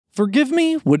Forgive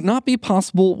Me would not be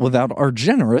possible without our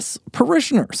generous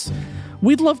parishioners.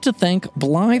 We'd love to thank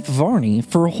Blythe Varney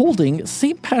for holding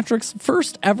St. Patrick's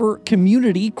first ever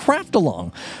community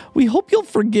craft-along. We hope you'll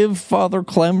forgive Father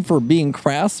Clem for being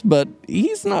crass, but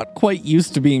he's not quite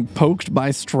used to being poked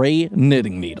by stray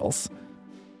knitting needles.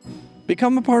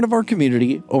 Become a part of our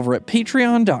community over at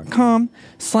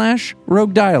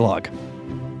patreon.com/Rogue Dialogue.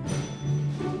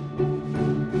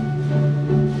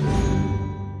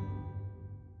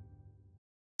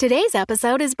 Today's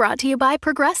episode is brought to you by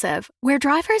Progressive, where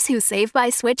drivers who save by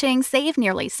switching save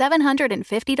nearly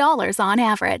 $750 on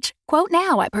average. Quote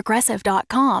now at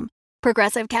Progressive.com.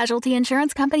 Progressive Casualty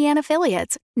Insurance Company and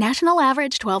Affiliates. National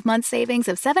average 12-month savings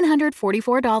of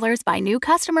 $744 by new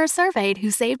customers surveyed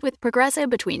who saved with Progressive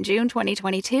between June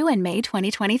 2022 and May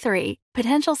 2023.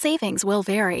 Potential savings will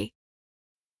vary.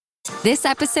 This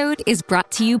episode is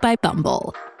brought to you by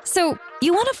Bumble. So,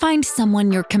 you want to find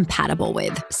someone you're compatible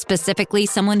with, specifically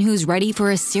someone who's ready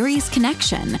for a serious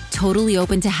connection, totally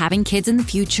open to having kids in the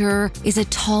future, is a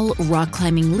tall,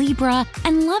 rock-climbing Libra,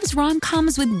 and loves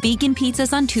rom-coms with vegan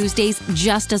pizzas on Tuesdays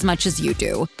just as much as you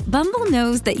do. Bumble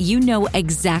knows that you know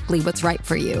exactly what's right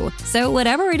for you. So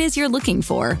whatever it is you're looking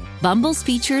for, Bumble's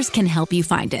features can help you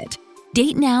find it.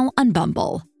 Date now on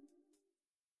Bumble.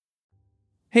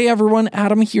 Hey everyone,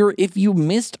 Adam here. If you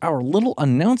missed our little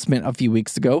announcement a few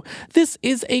weeks ago, this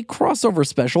is a crossover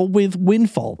special with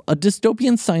Windfall, a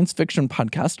dystopian science fiction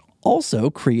podcast also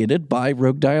created by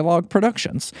Rogue Dialogue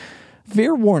Productions.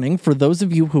 Fair warning for those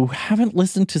of you who haven't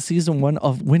listened to Season 1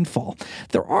 of Windfall,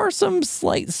 there are some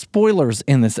slight spoilers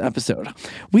in this episode.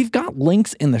 We've got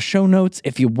links in the show notes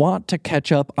if you want to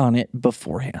catch up on it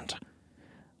beforehand.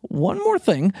 One more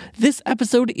thing, this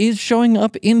episode is showing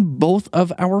up in both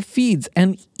of our feeds,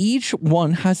 and each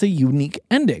one has a unique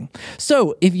ending.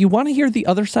 So if you want to hear the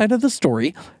other side of the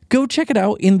story, go check it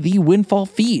out in the Windfall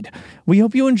feed. We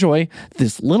hope you enjoy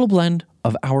this little blend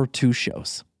of our two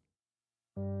shows.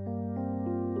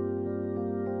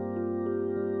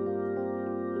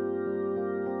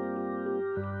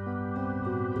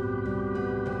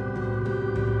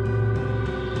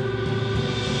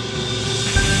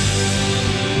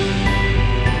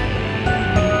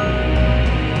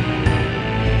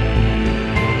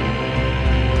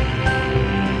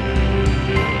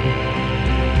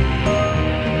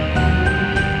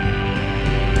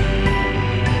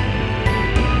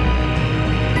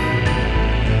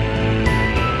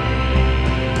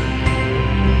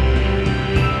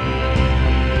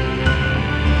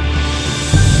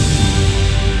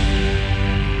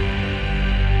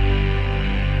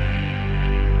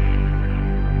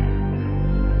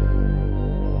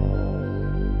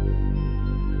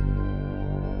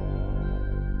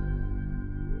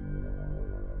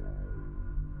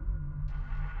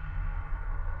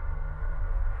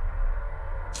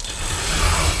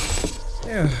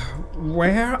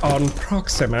 Where on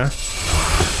Proxima?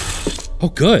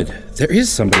 Oh, good. There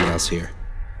is somebody else here.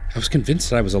 I was convinced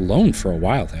that I was alone for a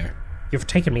while there. You've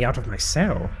taken me out of my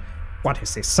cell. What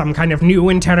is this, some kind of new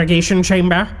interrogation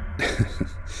chamber?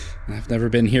 I've never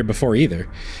been here before either,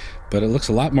 but it looks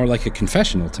a lot more like a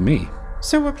confessional to me.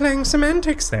 So we're playing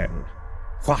semantics then.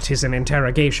 What is an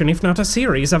interrogation if not a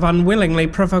series of unwillingly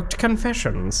provoked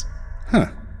confessions? Huh.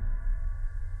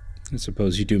 I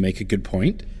suppose you do make a good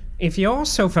point. If you're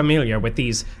so familiar with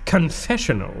these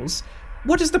confessionals,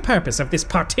 what is the purpose of this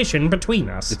partition between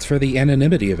us? It's for the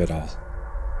anonymity of it all.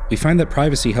 We find that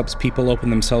privacy helps people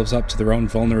open themselves up to their own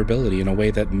vulnerability in a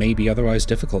way that may be otherwise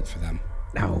difficult for them.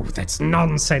 No, that's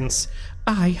nonsense.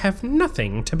 I have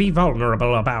nothing to be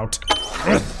vulnerable about.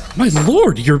 My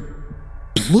lord, you're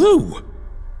blue!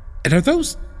 And are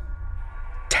those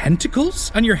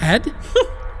tentacles on your head?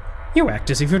 You act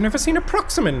as if you've never seen a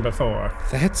Proximan before.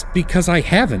 That's because I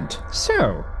haven't.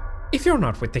 So, if you're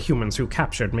not with the humans who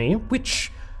captured me, which,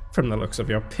 from the looks of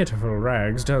your pitiful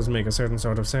rags, does make a certain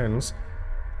sort of sense,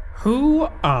 who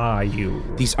are you?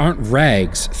 These aren't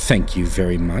rags, thank you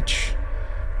very much.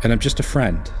 And I'm just a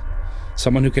friend.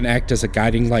 Someone who can act as a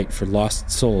guiding light for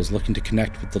lost souls looking to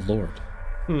connect with the Lord.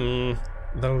 The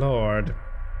Lord.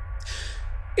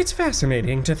 It's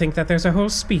fascinating to think that there's a whole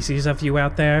species of you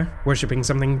out there, worshipping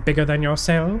something bigger than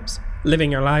yourselves, living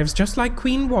your lives just like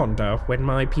Queen Wanda, when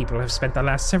my people have spent the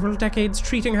last several decades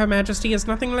treating Her Majesty as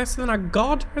nothing less than a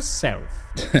god herself.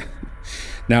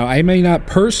 Now, I may not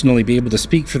personally be able to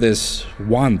speak for this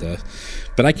Wanda,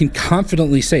 but I can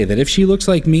confidently say that if she looks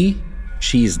like me,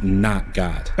 she's not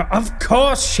God. Of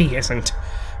course she isn't.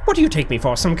 What do you take me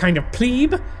for, some kind of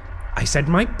plebe? I said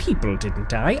my people,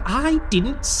 didn't I? I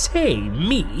didn't say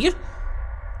me.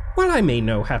 While I may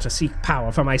know how to seek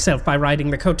power for myself by riding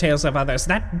the coattails of others,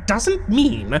 that doesn't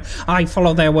mean I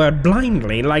follow their word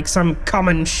blindly like some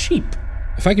common sheep.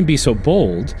 If I can be so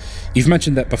bold, you've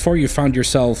mentioned that before you found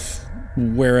yourself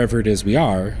wherever it is we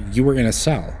are, you were in a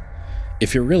cell.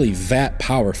 If you're really that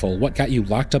powerful, what got you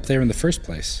locked up there in the first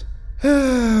place?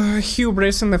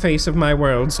 Hubris in the face of my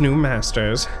world's new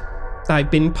masters.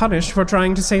 I've been punished for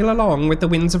trying to sail along with the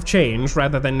winds of change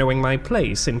rather than knowing my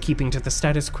place and keeping to the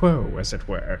status quo, as it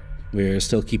were. We're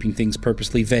still keeping things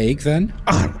purposely vague, then?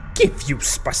 I'll give you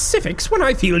specifics when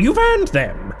I feel you've earned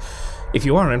them. If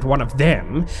you aren't one of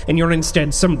them, and you're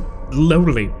instead some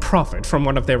lowly prophet from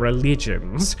one of their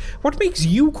religions, what makes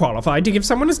you qualified to give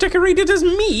someone as decorated as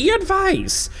me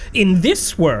advice? In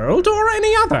this world or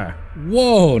any other?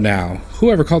 Whoa, now.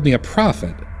 Whoever called me a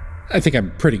prophet? I think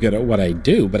I'm pretty good at what I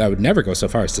do, but I would never go so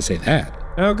far as to say that.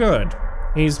 Oh, good.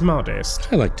 He's modest.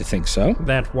 I like to think so.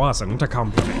 That wasn't a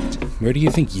compliment. Where do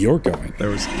you think you're going?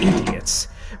 Those idiots,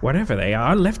 wherever they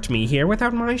are, left me here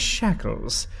without my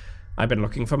shackles. I've been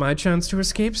looking for my chance to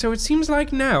escape, so it seems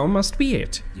like now must be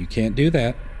it. You can't do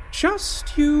that.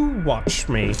 Just you watch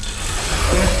me.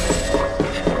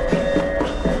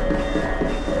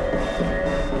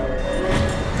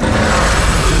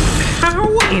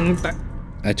 How in the...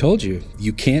 I told you,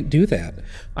 you can't do that.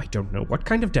 I don't know what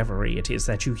kind of devilry it is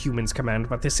that you humans command,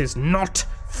 but this is not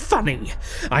funny.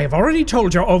 I have already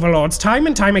told your overlords time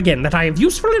and time again that I have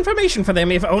useful information for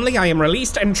them if only I am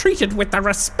released and treated with the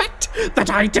respect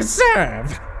that I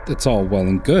deserve. That's all well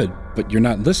and good, but you're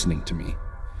not listening to me.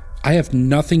 I have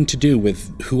nothing to do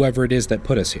with whoever it is that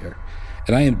put us here,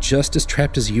 and I am just as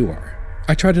trapped as you are.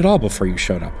 I tried it all before you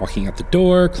showed up, walking out the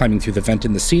door, climbing through the vent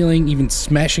in the ceiling, even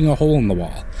smashing a hole in the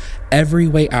wall. Every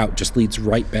way out just leads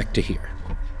right back to here.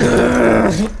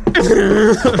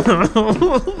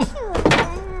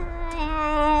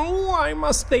 Why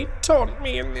must they taunt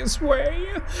me in this way?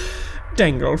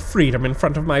 Dangle freedom in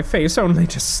front of my face only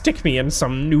to stick me in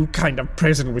some new kind of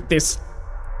prison with this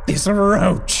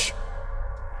roach.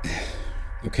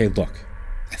 Okay, look.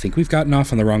 I think we've gotten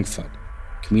off on the wrong foot.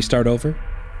 Can we start over?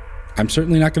 I'm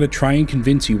certainly not going to try and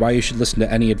convince you why you should listen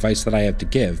to any advice that I have to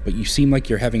give, but you seem like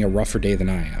you're having a rougher day than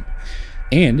I am.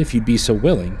 And if you'd be so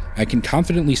willing, I can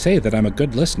confidently say that I'm a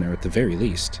good listener at the very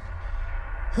least.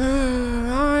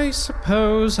 I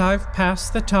suppose I've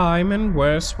passed the time in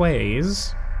worse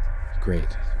ways.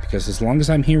 Great, because as long as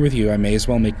I'm here with you, I may as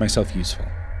well make myself useful.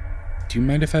 Do you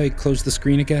mind if I close the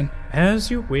screen again? As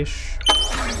you wish.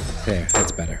 There,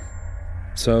 that's better.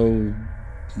 So,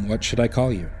 what should I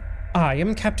call you? I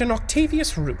am Captain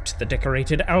Octavius Root, the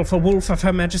decorated alpha wolf of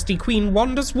Her Majesty Queen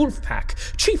Wanda's wolf pack,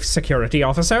 chief security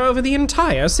officer over the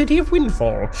entire city of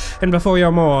Windfall. And before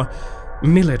your more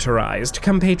militarized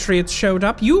compatriots showed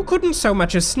up, you couldn't so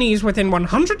much as sneeze within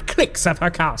 100 clicks of her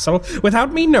castle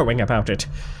without me knowing about it.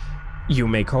 You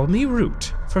may call me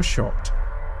Root for short.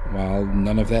 While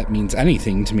none of that means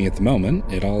anything to me at the moment,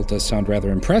 it all does sound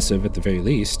rather impressive at the very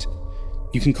least.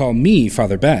 You can call me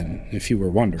Father Ben, if you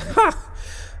were wondering. Ha!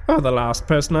 Oh, the last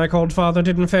person I called father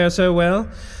didn't fare so well.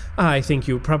 I think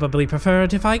you probably prefer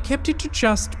it if I kept it to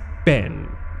just Ben.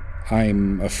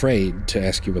 I'm afraid to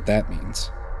ask you what that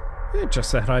means.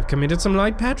 Just that I've committed some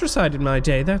light patricide in my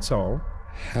day, that's all.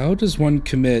 How does one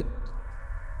commit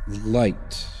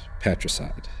light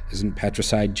patricide? Isn't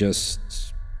patricide just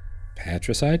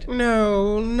patricide?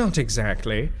 No, not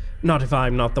exactly. Not if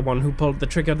I'm not the one who pulled the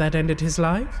trigger that ended his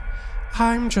life.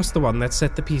 I'm just the one that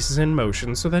set the pieces in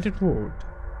motion so that it would.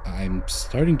 I'm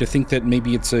starting to think that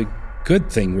maybe it's a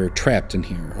good thing we're trapped in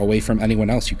here, away from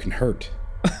anyone else you can hurt.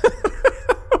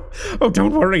 Oh,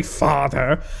 don't worry,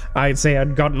 Father. I'd say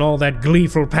I'd gotten all that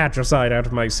gleeful patricide out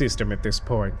of my system at this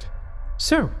point.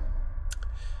 So,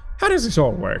 how does this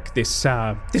all work, this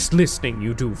listening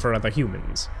you do for other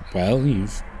humans? Well,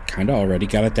 you've kind of already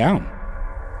got it down.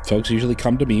 Folks usually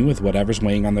come to me with whatever's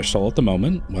weighing on their soul at the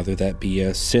moment, whether that be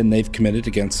a sin they've committed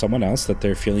against someone else that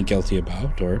they're feeling guilty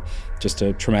about, or just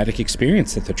a traumatic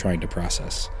experience that they're trying to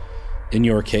process. In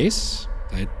your case,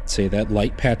 I'd say that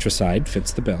light patricide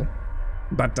fits the bill.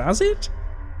 But does it?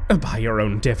 By your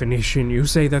own definition, you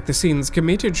say that the sins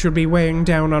committed should be weighing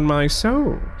down on my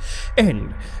soul.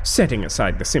 And, setting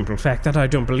aside the simple fact that I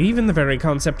don't believe in the very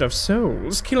concept of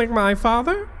souls killing my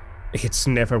father, it's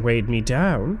never weighed me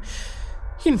down.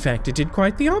 In fact, it did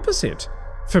quite the opposite.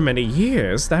 For many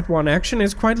years, that one action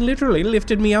has quite literally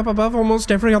lifted me up above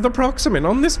almost every other Proximan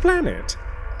on this planet.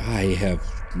 I have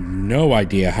no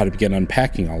idea how to begin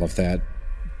unpacking all of that,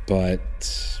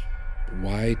 but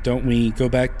why don't we go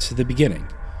back to the beginning?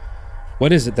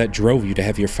 What is it that drove you to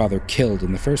have your father killed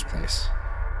in the first place?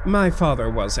 My father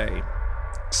was a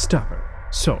stubborn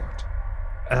sort.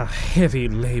 a heavy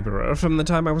laborer from the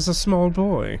time I was a small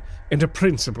boy, and a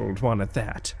principled one at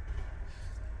that.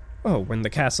 Oh, when the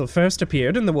castle first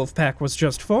appeared and the wolf pack was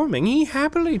just forming, he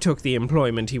happily took the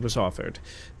employment he was offered,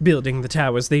 building the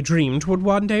towers they dreamed would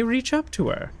one day reach up to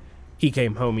her. He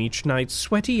came home each night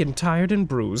sweaty and tired and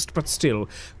bruised, but still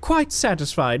quite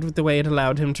satisfied with the way it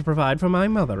allowed him to provide for my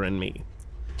mother and me.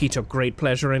 He took great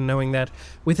pleasure in knowing that,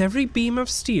 with every beam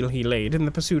of steel he laid in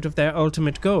the pursuit of their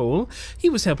ultimate goal, he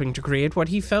was helping to create what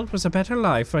he felt was a better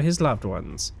life for his loved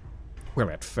ones. Well,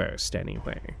 at first,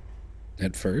 anyway.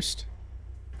 At first?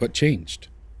 What changed?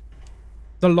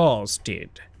 The laws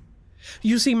did.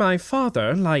 You see, my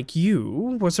father, like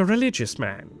you, was a religious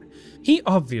man. He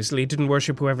obviously didn't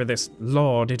worship whoever this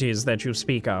lord it is that you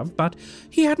speak of, but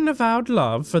he had an avowed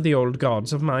love for the old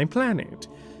gods of my planet.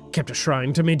 Kept a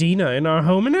shrine to Medina in our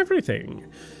home and everything.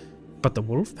 But the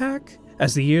wolf pack,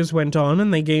 as the years went on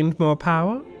and they gained more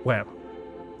power, well,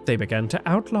 they began to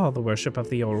outlaw the worship of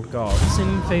the old gods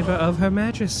in favor of Her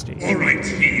Majesty. All right,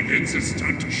 heathens, it's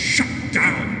time to shut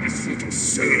down this little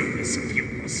service of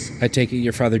yours. I take it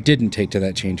your father didn't take to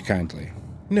that change kindly.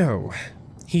 No,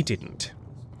 he didn't.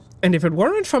 And if it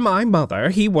weren't for my mother,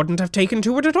 he wouldn't have taken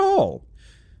to it at all.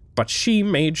 But she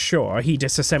made sure he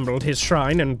disassembled his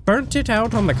shrine and burnt it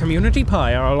out on the community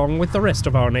pyre along with the rest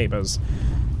of our neighbors.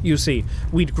 You see,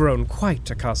 we'd grown quite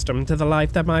accustomed to the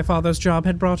life that my father's job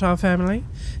had brought our family,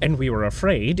 and we were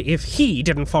afraid if he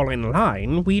didn't fall in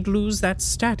line, we'd lose that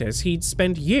status he'd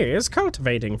spent years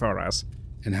cultivating for us.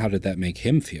 And how did that make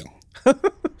him feel?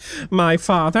 My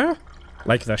father?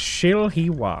 Like the shill he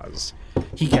was.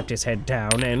 He kept his head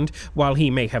down and, while he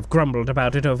may have grumbled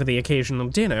about it over the occasional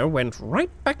dinner, went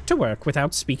right back to work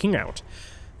without speaking out.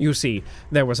 You see,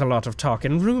 there was a lot of talk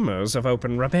and rumors of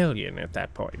open rebellion at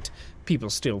that point. People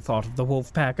still thought of the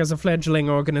wolf pack as a fledgling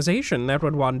organization that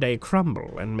would one day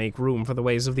crumble and make room for the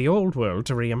ways of the old world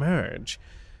to re-emerge.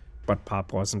 But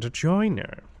Pop wasn't a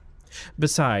joiner.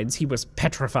 Besides, he was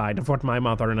petrified of what my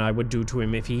mother and I would do to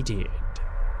him if he did.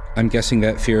 I'm guessing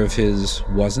that fear of his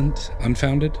wasn't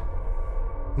unfounded?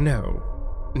 No,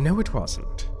 it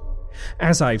wasn't.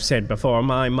 As I've said before,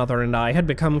 my mother and I had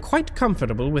become quite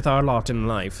comfortable with our lot in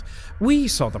life. We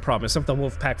saw the promise of the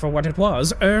wolf pack for what it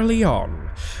was early on.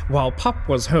 While Pop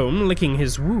was home licking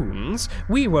his wounds,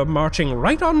 we were marching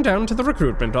right on down to the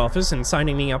recruitment office and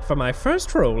signing me up for my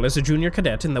first role as a junior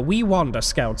cadet in the Wee Wanda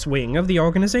Scouts wing of the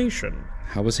organization.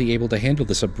 How was he able to handle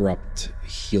this abrupt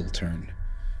heel turn?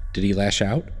 Did he lash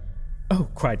out? Oh,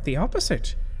 quite the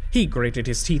opposite. He grated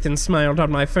his teeth and smiled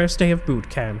on my first day of boot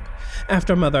camp.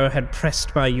 After Mother had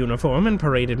pressed my uniform and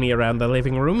paraded me around the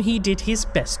living room, he did his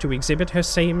best to exhibit her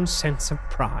same sense of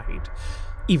pride,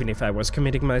 even if I was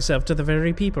committing myself to the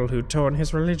very people who'd torn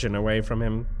his religion away from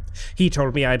him. He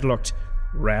told me I'd looked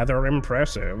rather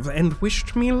impressive and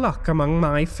wished me luck among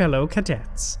my fellow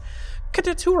cadets.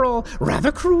 Cadets who were all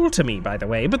rather cruel to me, by the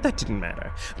way, but that didn't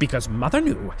matter, because Mother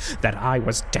knew that I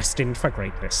was destined for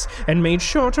greatness, and made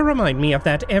sure to remind me of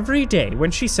that every day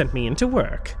when she sent me into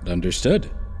work.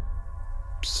 Understood.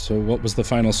 So what was the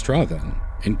final straw, then,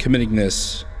 in committing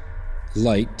this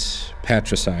light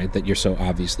patricide that you're so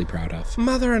obviously proud of?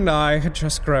 Mother and I had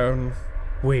just grown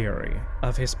weary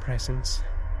of his presence.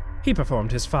 He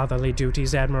performed his fatherly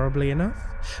duties admirably enough.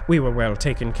 We were well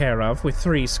taken care of, with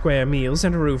 3 square meals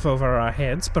and a roof over our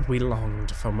heads, but we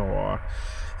longed for more.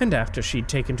 And after she'd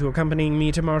taken to accompanying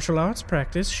me to martial arts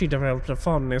practice, she developed a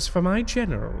fondness for my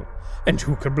general. And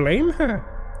who could blame her?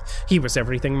 He was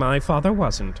everything my father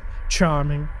wasn't.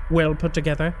 Charming, well put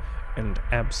together, and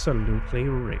absolutely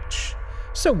rich.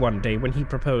 So one day when he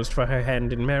proposed for her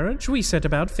hand in marriage, we set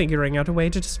about figuring out a way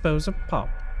to dispose of Pop.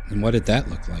 And what did that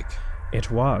look like? It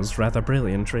was rather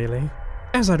brilliant, really.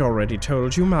 As I'd already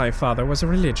told you, my father was a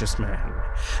religious man,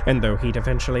 and though he'd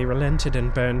eventually relented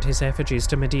and burned his effigies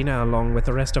to Medina along with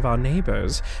the rest of our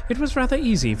neighbors, it was rather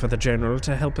easy for the general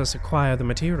to help us acquire the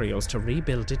materials to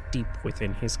rebuild it deep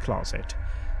within his closet.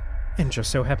 And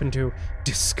just so happened to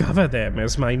discover them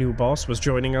as my new boss was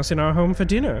joining us in our home for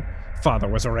dinner. Father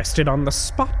was arrested on the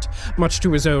spot, much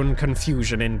to his own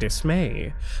confusion and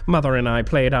dismay. Mother and I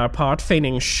played our part,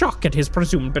 feigning shock at his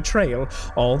presumed betrayal,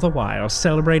 all the while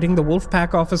celebrating the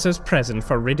Wolfpack officer's present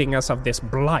for ridding us of this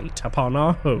blight upon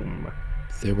our home.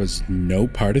 There was no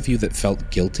part of you that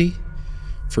felt guilty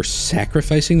for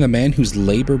sacrificing the man whose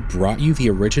labor brought you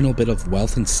the original bit of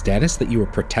wealth and status that you were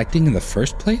protecting in the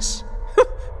first place?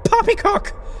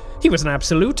 Poppycock! He was an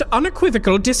absolute,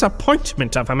 unequivocal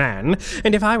disappointment of a man,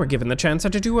 and if I were given the chance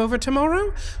at a do-over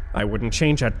tomorrow, I wouldn't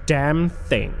change a damn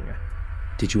thing.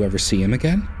 Did you ever see him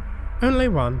again? Only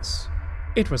once.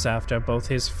 It was after both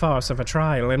his farce of a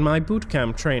trial and my boot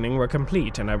camp training were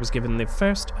complete, and I was given the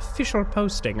first official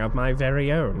posting of my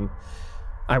very own.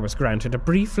 I was granted a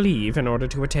brief leave in order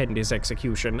to attend his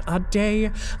execution, a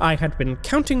day I had been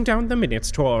counting down the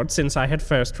minutes toward since I had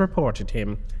first reported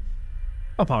him.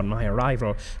 Upon my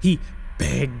arrival, he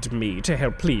begged me to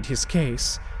help plead his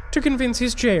case, to convince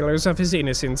his jailers of his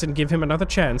innocence and give him another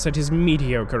chance at his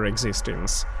mediocre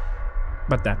existence.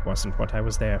 But that wasn't what I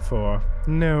was there for.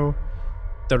 No.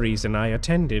 The reason I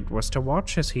attended was to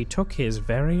watch as he took his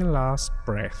very last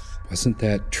breath. Wasn't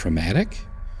that traumatic?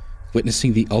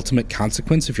 Witnessing the ultimate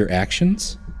consequence of your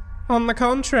actions? On the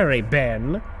contrary,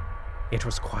 Ben. It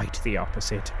was quite the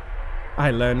opposite.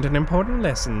 I learned an important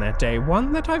lesson that day,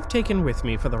 one that I've taken with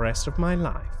me for the rest of my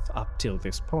life, up till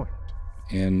this point.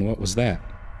 And what was that?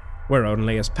 We're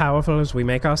only as powerful as we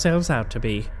make ourselves out to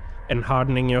be, and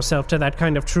hardening yourself to that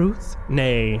kind of truth,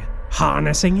 nay,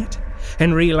 harnessing it,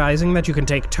 and realizing that you can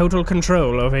take total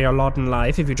control over your lot in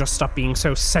life if you just stop being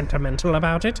so sentimental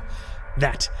about it,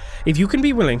 that if you can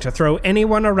be willing to throw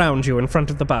anyone around you in front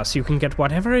of the bus, you can get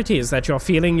whatever it is that you're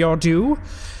feeling you're due,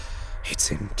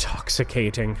 it's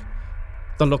intoxicating.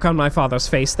 The look on my father's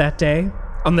face that day,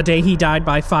 on the day he died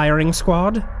by firing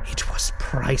squad, it was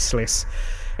priceless.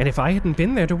 And if I hadn't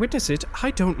been there to witness it,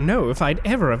 I don't know if I'd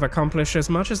ever have accomplished as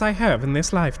much as I have in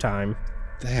this lifetime.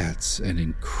 That's an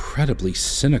incredibly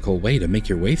cynical way to make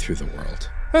your way through the world.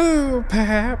 Oh,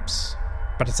 perhaps.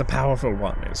 But it's a powerful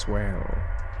one as well.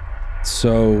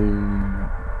 So,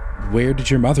 where did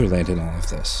your mother land in all of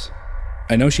this?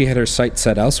 I know she had her sights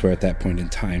set elsewhere at that point in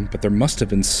time, but there must have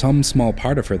been some small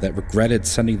part of her that regretted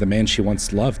sending the man she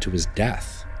once loved to his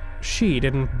death. She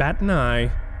didn't bat an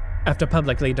eye. After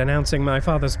publicly denouncing my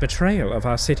father's betrayal of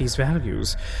our city's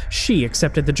values, she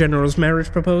accepted the general's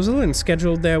marriage proposal and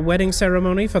scheduled their wedding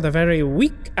ceremony for the very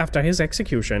week after his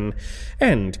execution.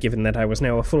 And given that I was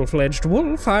now a full-fledged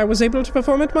wolf, I was able to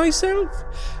perform it myself.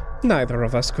 Neither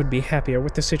of us could be happier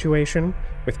with the situation.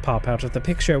 With Pop out of the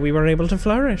picture, we were able to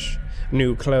flourish.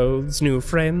 New clothes, new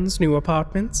friends, new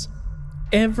apartments.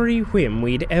 Every whim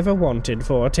we'd ever wanted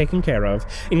for taken care of,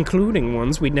 including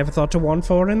ones we'd never thought to want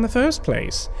for in the first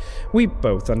place. We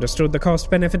both understood the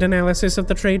cost-benefit analysis of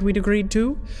the trade we'd agreed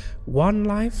to. One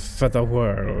life for the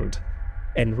world.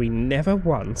 And we never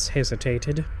once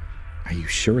hesitated. Are you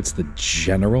sure it's the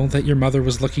general that your mother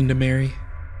was looking to marry?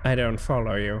 I don't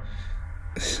follow you.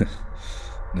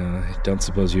 No, I don't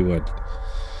suppose you would.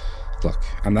 Look,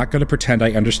 I'm not going to pretend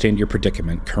I understand your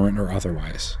predicament, current or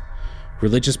otherwise.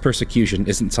 Religious persecution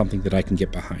isn't something that I can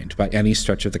get behind by any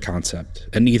stretch of the concept,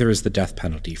 and neither is the death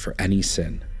penalty for any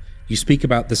sin. You speak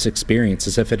about this experience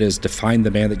as if it has defined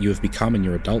the man that you have become in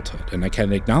your adulthood, and I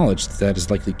can acknowledge that that is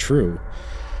likely true.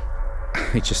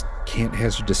 I just can't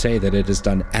hazard to say that it has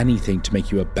done anything to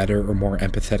make you a better or more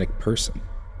empathetic person.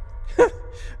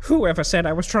 Whoever said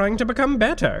I was trying to become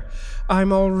better?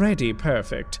 I'm already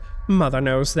perfect. Mother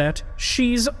knows that.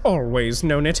 She's always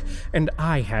known it, and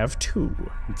I have too.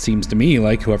 It seems to me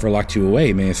like whoever locked you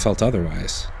away may have felt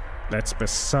otherwise. That's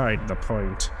beside the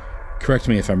point. Correct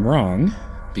me if I'm wrong,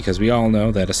 because we all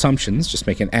know that assumptions just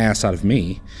make an ass out of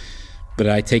me. But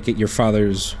I take it your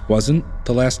father's wasn't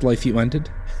the last life you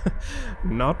ended?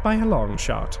 Not by a long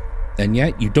shot. And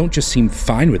yet, you don't just seem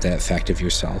fine with that fact of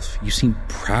yourself. You seem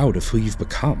proud of who you've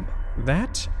become.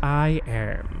 That I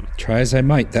am. Try as I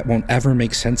might, that won't ever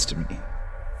make sense to me.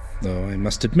 Though I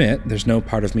must admit, there's no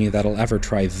part of me that'll ever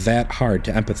try that hard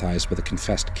to empathize with a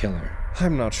confessed killer.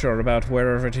 I'm not sure about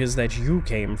wherever it is that you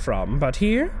came from, but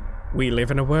here, we live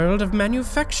in a world of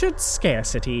manufactured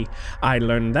scarcity. I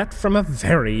learned that from a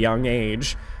very young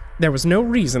age. There was no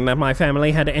reason that my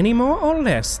family had any more or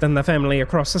less than the family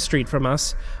across the street from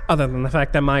us, other than the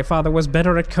fact that my father was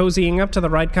better at cozying up to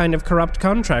the right kind of corrupt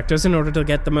contractors in order to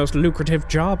get the most lucrative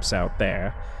jobs out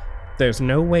there. There's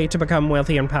no way to become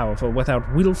wealthy and powerful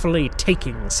without willfully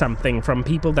taking something from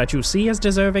people that you see as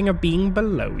deserving of being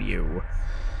below you.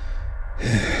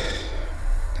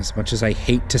 As much as I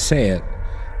hate to say it,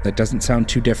 that doesn't sound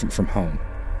too different from home.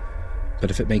 But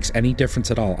if it makes any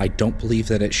difference at all, I don't believe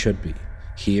that it should be.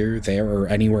 Here, there, or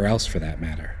anywhere else for that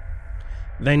matter.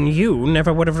 Then you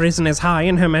never would have risen as high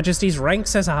in Her Majesty's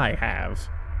ranks as I have.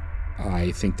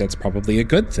 I think that's probably a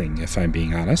good thing, if I'm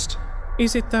being honest.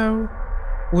 Is it, though?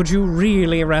 Would you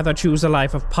really rather choose a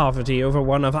life of poverty over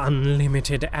one of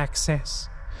unlimited access?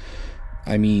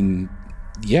 I mean,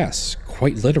 yes,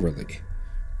 quite literally.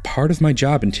 Part of my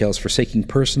job entails forsaking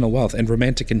personal wealth and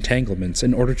romantic entanglements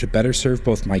in order to better serve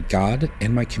both my God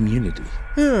and my community.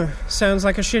 Sounds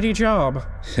like a shitty job.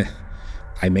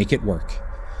 I make it work.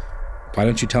 Why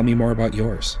don't you tell me more about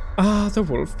yours? Ah, the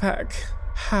wolf pack.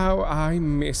 How I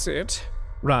miss it.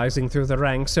 rising through the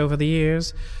ranks over the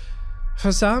years.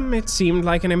 For some, it seemed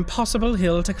like an impossible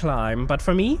hill to climb, but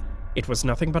for me, it was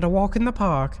nothing but a walk in the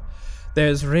park.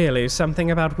 There's really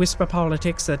something about whisper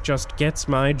politics that just gets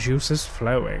my juices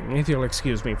flowing, if you'll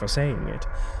excuse me for saying it.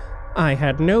 I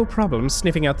had no problem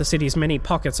sniffing out the city's many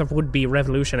pockets of would-be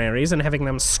revolutionaries and having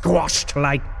them squashed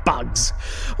like bugs,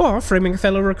 or framing a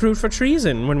fellow recruit for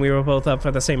treason when we were both up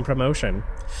for the same promotion.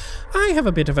 I have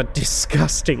a bit of a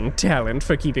disgusting talent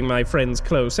for keeping my friends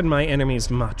close and my enemies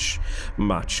much,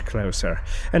 much closer,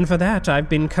 and for that I've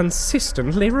been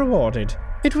consistently rewarded.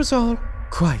 It was all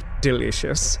quite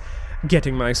delicious.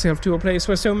 Getting myself to a place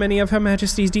where so many of Her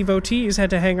Majesty's devotees had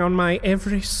to hang on my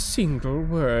every single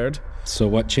word. So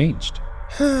what changed?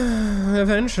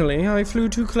 Eventually, I flew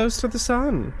too close to the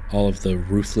sun. All of the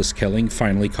ruthless killing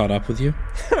finally caught up with you?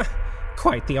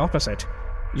 Quite the opposite.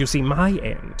 You see, my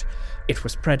end, it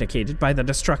was predicated by the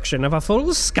destruction of a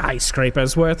full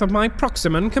skyscraper's worth of my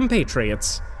Proximan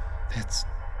compatriots. That's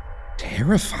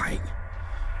terrifying.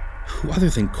 Who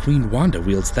other than Queen Wanda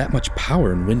wields that much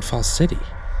power in Windfall City?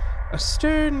 A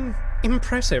stern,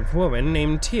 impressive woman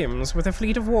named Timms with a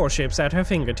fleet of warships at her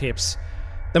fingertips.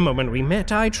 The moment we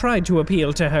met, I tried to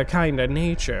appeal to her kinder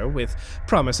nature with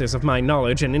promises of my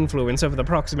knowledge and influence over the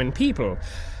Proximan people,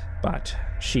 but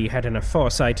she had enough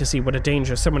foresight to see what a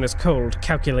danger someone as cold,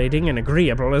 calculating, and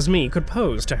agreeable as me could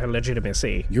pose to her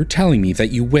legitimacy. You're telling me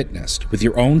that you witnessed, with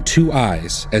your own 2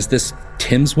 eyes, as this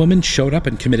Timms woman showed up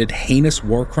and committed heinous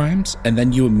war crimes, and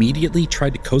then you immediately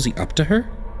tried to cozy up to her?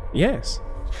 Yes.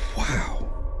 Wow.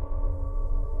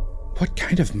 What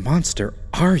kind of monster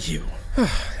are you?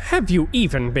 Have you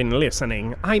even been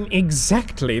listening? I'm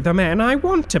exactly the man I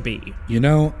want to be. You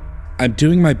know, I'm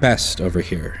doing my best over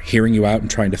here, hearing you out and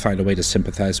trying to find a way to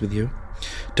sympathize with you.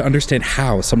 To understand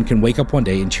how someone can wake up one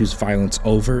day and choose violence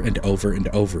over and over and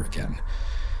over again.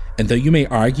 And though you may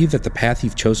argue that the path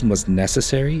you've chosen was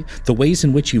necessary, the ways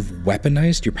in which you've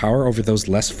weaponized your power over those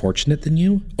less fortunate than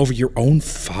you, over your own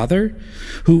father,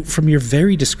 who, from your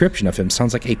very description of him,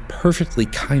 sounds like a perfectly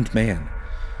kind man.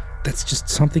 That's just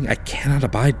something I cannot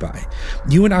abide by.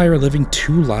 You and I are living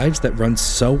 2 lives that run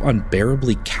so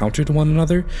unbearably counter to one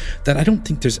another that I don't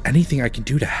think there's anything I can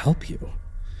do to help you.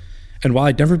 And while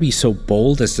I'd never be so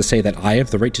bold as to say that I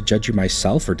have the right to judge you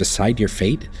myself or decide your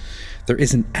fate, there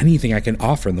isn't anything I can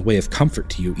offer in the way of comfort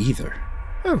to you either.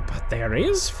 Oh, but there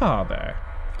is, Father.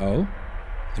 Oh?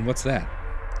 And what's that?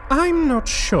 I'm not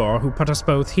sure who put us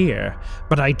both here,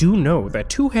 but I do know that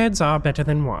 2 heads are better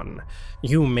than 1.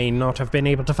 You may not have been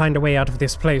able to find a way out of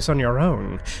this place on your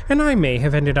own, and I may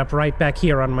have ended up right back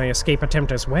here on my escape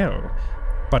attempt as well.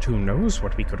 But who knows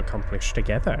what we could accomplish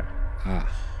together?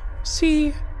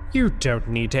 See, you don't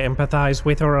need to empathize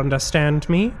with or understand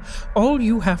me. All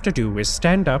you have to do is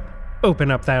stand up, open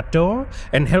up that door,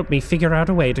 and help me figure out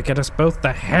a way to get us both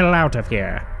the hell out of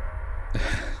here.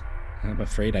 I'm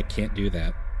afraid I can't do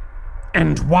that.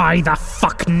 And why the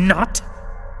fuck not?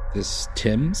 This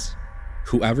Timms,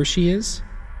 whoever she is,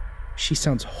 she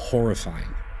sounds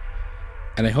horrifying.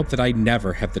 And I hope that I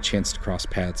never have the chance to cross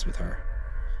paths with her.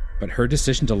 But her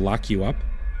decision to lock you up,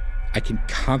 I can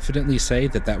confidently say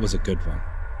that that was a good one.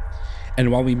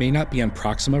 And while we may not be on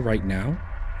Proxima right now,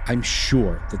 I'm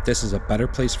sure that this is a better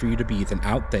place for you to be than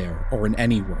out there or in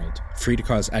any world, free to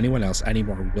cause anyone else any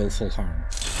more willful harm.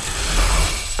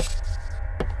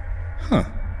 Huh.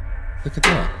 Look at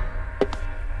that.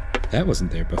 That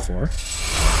wasn't there before.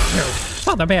 No.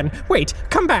 Father Ben, wait,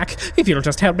 come back. If you'll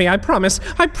just help me, I promise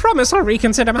I'll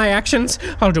reconsider my actions.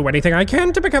 I'll do anything I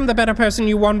can to become the better person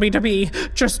you want me to be.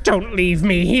 Just don't leave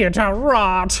me here to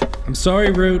rot. I'm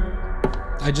sorry, Root.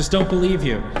 I just don't believe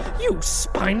you. You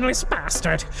spineless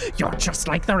bastard. You're just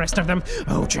like the rest of them.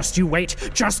 Oh, just you wait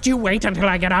until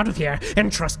I get out of here.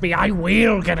 And trust me, I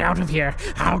will get out of here.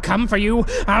 I'll come for you.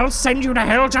 I'll send you to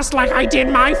hell just like I did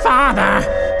my father.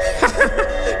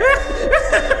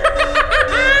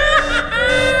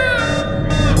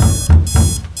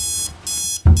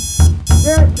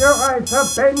 Get your eyes up,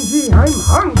 Benji. I'm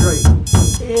hungry.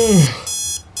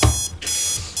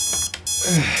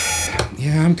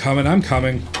 Yeah, I'm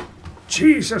coming.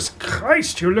 Jesus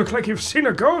Christ, you look like you've seen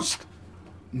a ghost.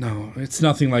 No, it's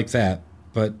nothing like that,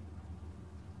 but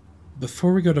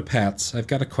before we go to Pat's, I've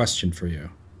got a question for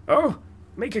you. Oh,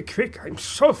 make it quick. I'm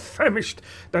so famished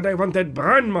that I want that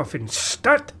bran muffin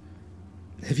stat.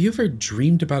 Have you ever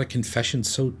dreamed about a confession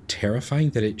so terrifying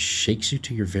that it shakes you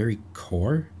to your very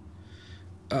core?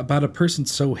 About a person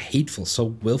so hateful, so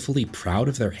willfully proud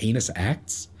of their heinous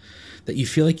acts, that you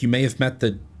feel like you may have met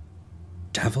the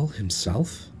devil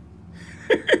himself?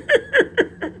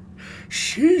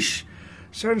 Sheesh.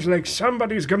 Sounds like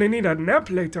somebody's gonna need a nap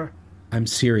later. I'm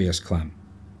serious, Clem.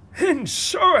 And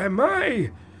so am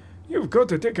I. You've got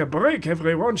to take a break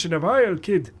every once in a while,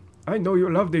 kid. I know you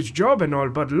love this job and all,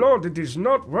 but Lord, it is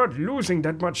not worth losing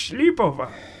that much sleep over.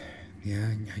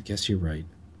 Yeah, I guess you're right.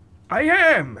 I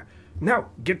am. Now,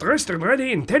 get dressed and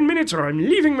ready in 10 minutes or I'm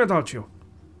leaving without you.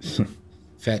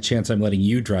 Fat chance I'm letting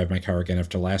you drive my car again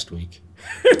after last week.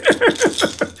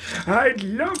 I'd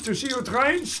love to see you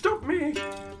try and stop me.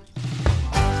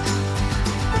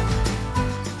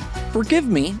 Forgive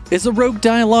Me is a Rogue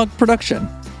Dialogue production.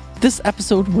 This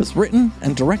episode was written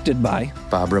and directed by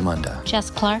Bob Ramunda,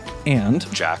 Jess Clark,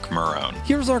 and Jack Marone.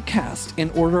 Here's our cast in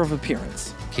order of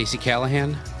appearance. Casey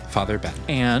Callahan, Father Ben,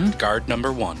 And Guard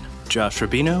Number 1, Josh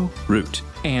Rubino, Root.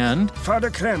 And Father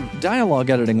Clem. dialogue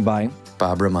editing by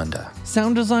Bob Ramunda.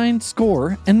 sound design,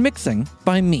 score, and mixing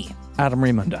by me, Adam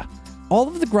Raymunda. All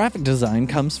of the graphic design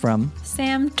comes from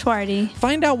Sam Twardy.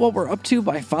 Find out what we're up to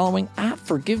by following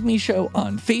 @ForgiveMeShow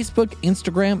on Facebook,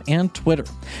 Instagram, and Twitter.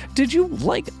 Did you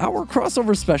like our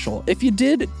crossover special? If you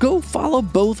did, go follow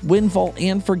both Windfall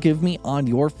and Forgive Me on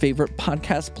your favorite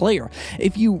podcast player.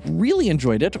 If you really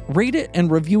enjoyed it, rate it and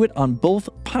review it on both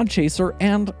Podchaser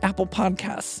and Apple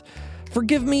Podcasts.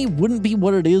 Forgive Me wouldn't be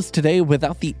what it is today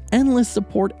without the endless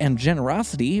support and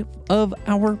generosity of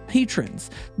our patrons.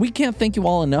 We can't thank you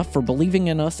all enough for believing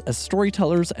in us as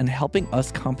storytellers and helping us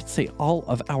compensate all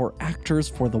of our actors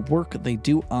for the work they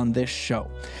do on this show.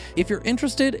 If you're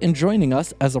interested in joining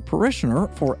us as a parishioner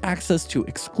for access to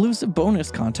exclusive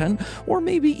bonus content, or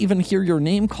maybe even hear your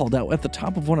name called out at the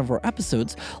top of one of our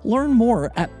episodes, learn more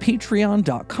at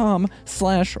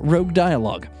patreon.com/Rogue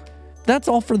Dialogue. That's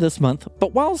all for this month,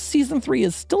 but while Season 3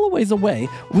 is still a ways away,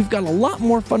 we've got a lot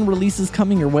more fun releases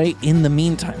coming your way in the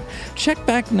meantime. Check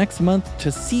back next month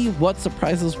to see what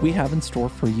surprises we have in store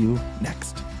for you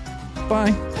next.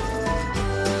 Bye.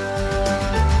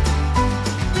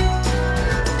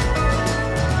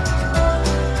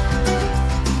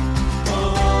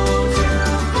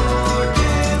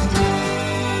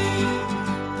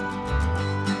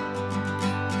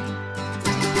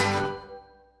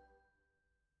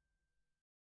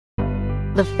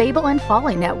 The Fable and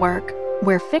Folly Network,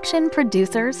 where fiction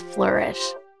producers flourish.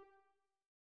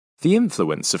 The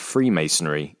influence of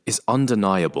Freemasonry is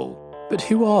undeniable, but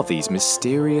who are these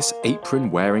mysterious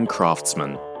apron-wearing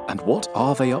craftsmen, and what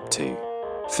are they up to?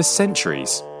 For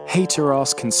centuries,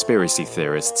 hater-ass conspiracy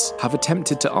theorists have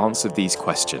attempted to answer these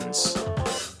questions.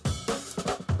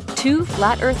 Two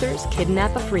Flat Earthers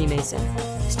Kidnap a Freemason,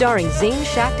 starring Zane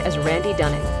Schacht as Randy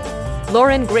Dunning,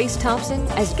 Lauren Grace Thompson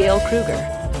as Gail Kruger,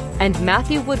 and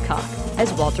Matthew Woodcock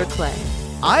as Walter Clay.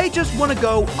 I just want to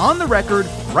go on the record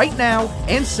right now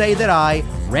and say that I,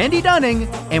 Randy Dunning,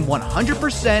 am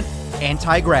 100%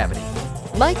 anti-gravity.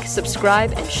 Like,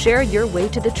 subscribe, and share your way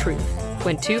to the truth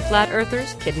when Two Flat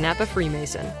Earthers Kidnap a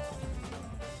Freemason.